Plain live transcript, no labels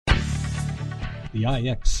The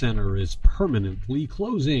IX Center is permanently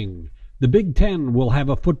closing. The Big Ten will have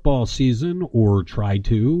a football season, or try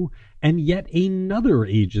to, and yet another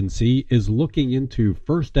agency is looking into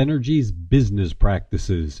First Energy's business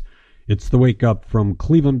practices. It's the Wake Up from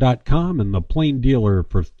Cleveland.com and the Plain Dealer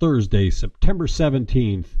for Thursday, September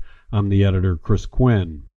 17th. I'm the editor, Chris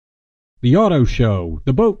Quinn. The auto show,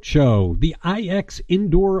 the boat show, the IX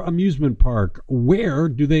Indoor Amusement Park. Where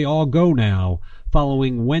do they all go now,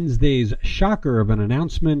 following Wednesday's shocker of an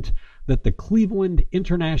announcement that the Cleveland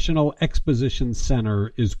International Exposition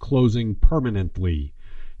Center is closing permanently?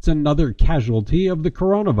 It's another casualty of the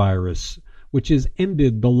coronavirus, which has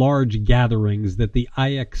ended the large gatherings that the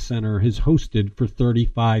IX Center has hosted for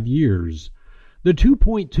 35 years. The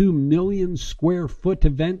 2.2 million square foot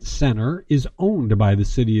event center is owned by the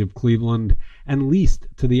city of Cleveland and leased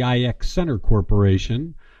to the IX Center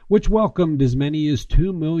Corporation, which welcomed as many as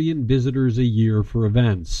 2 million visitors a year for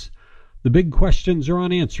events. The big questions are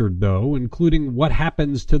unanswered, though, including what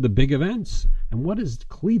happens to the big events and what does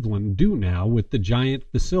Cleveland do now with the giant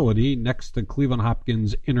facility next to Cleveland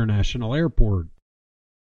Hopkins International Airport.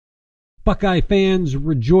 Buckeye fans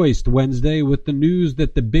rejoiced Wednesday with the news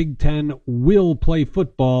that the Big Ten will play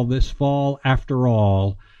football this fall after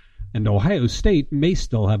all, and Ohio State may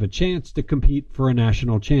still have a chance to compete for a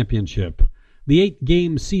national championship. The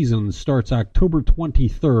 8-game season starts October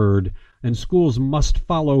 23rd, and schools must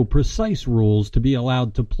follow precise rules to be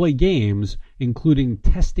allowed to play games, including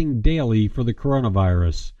testing daily for the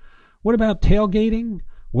coronavirus. What about tailgating?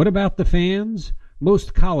 What about the fans?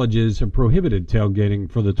 Most colleges have prohibited tailgating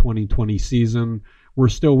for the 2020 season. We're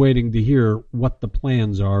still waiting to hear what the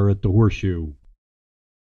plans are at the Horseshoe.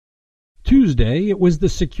 Tuesday, it was the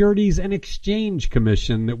Securities and Exchange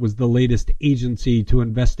Commission that was the latest agency to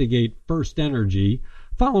investigate First Energy,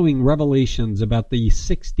 following revelations about the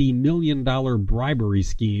 $60 million bribery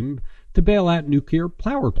scheme to bail out nuclear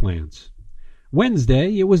power plants.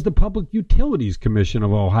 Wednesday, it was the Public Utilities Commission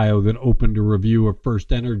of Ohio that opened a review of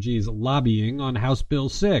First Energy's lobbying on House Bill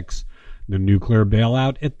 6, the nuclear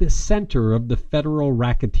bailout at the center of the federal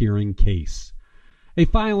racketeering case. A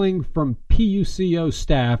filing from PUCO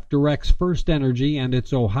staff directs First Energy and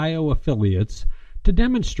its Ohio affiliates to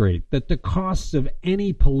demonstrate that the costs of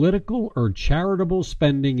any political or charitable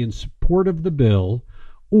spending in support of the bill,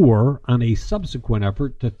 or on a subsequent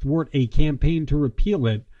effort to thwart a campaign to repeal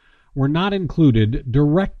it, were not included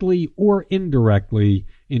directly or indirectly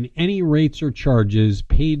in any rates or charges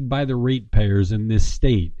paid by the ratepayers in this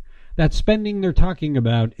state. That spending they're talking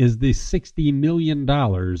about is the $60 million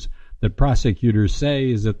that prosecutors say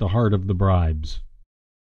is at the heart of the bribes.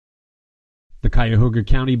 The Cuyahoga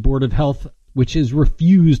County Board of Health, which has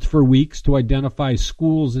refused for weeks to identify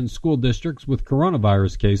schools and school districts with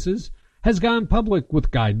coronavirus cases, has gone public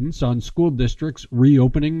with guidance on school districts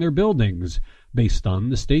reopening their buildings based on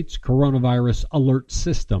the state's coronavirus alert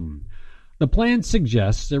system. The plan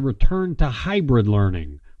suggests a return to hybrid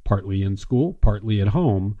learning, partly in school, partly at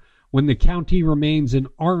home, when the county remains in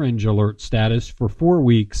orange alert status for 4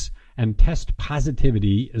 weeks and test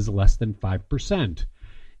positivity is less than 5%.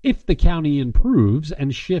 If the county improves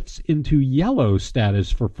and shifts into yellow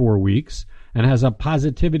status for 4 weeks and has a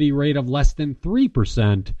positivity rate of less than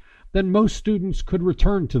 3%, then most students could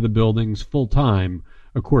return to the buildings full-time,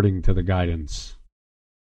 according to the guidance.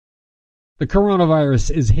 The coronavirus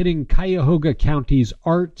is hitting Cuyahoga County's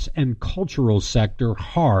arts and cultural sector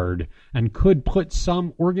hard and could put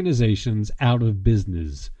some organizations out of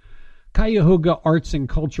business. Cuyahoga Arts and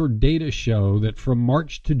Culture data show that from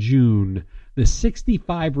March to June, the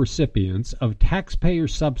 65 recipients of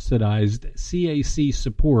taxpayer-subsidized CAC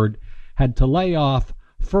support had to lay off,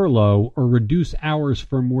 furlough, or reduce hours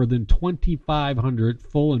for more than 2,500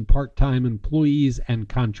 full and part-time employees and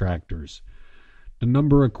contractors. The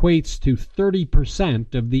number equates to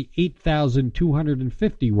 30% of the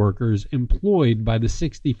 8,250 workers employed by the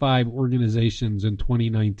 65 organizations in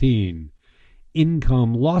 2019.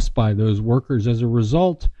 Income lost by those workers as a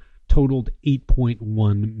result totaled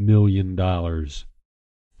 $8.1 million.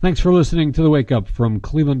 Thanks for listening to the Wake Up from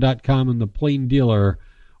Cleveland.com and the Plain Dealer.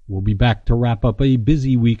 We'll be back to wrap up a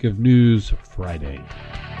busy week of news Friday.